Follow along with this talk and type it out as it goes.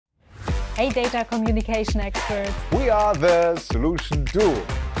Hey data communication experts! We are the Solution Duo.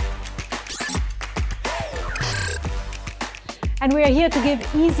 And we are here to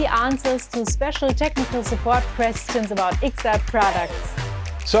give easy answers to special technical support questions about Ixxat products.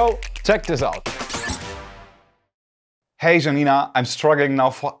 So, check this out. Hey Janina, I'm struggling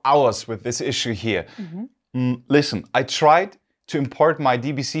now for hours with this issue here. Listen, I tried to import my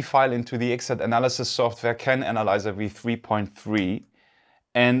DBC file into the Ixxat analysis software canAnalyser V3.3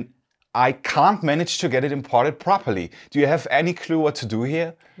 and I can't manage to get it imported properly. Do you have any clue what to do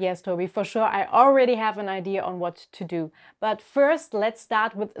here? Yes, Toby, for sure. I already have an idea on what to do. But first, let's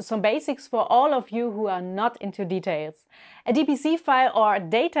start with some basics for all of you who are not into details. A DBC file or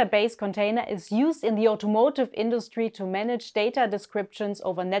database container is used in the automotive industry to manage data descriptions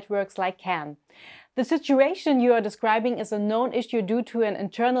over networks like CAN. The situation you are describing is a known issue due to an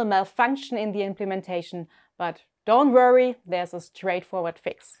internal malfunction in the implementation. But don't worry, there's a straightforward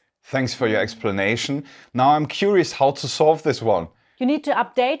fix. Thanks for your explanation. Now I'm curious how to solve this one. You need to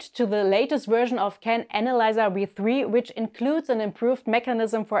update to the latest version of canAnalyser V3, which includes an improved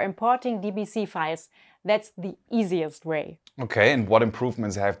mechanism for importing DBC files. That's the easiest way. Okay, and what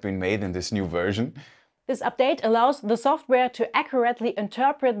improvements have been made in this new version? This update allows the software to accurately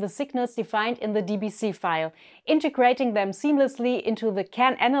interpret the signals defined in the DBC file, integrating them seamlessly into the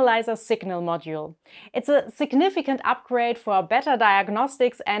canAnalyser signal module. It's a significant upgrade for better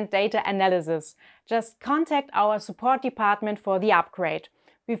diagnostics and data analysis. Just contact our support department for the upgrade.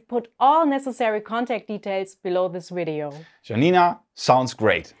 We've put all necessary contact details below this video. Janina, sounds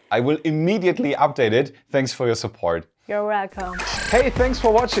great. I will immediately update it. Thanks for your support. You're welcome. Hey, thanks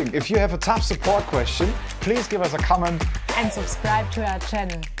for watching. If you have a tough support question, please give us a comment And subscribe to our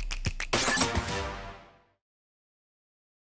channel.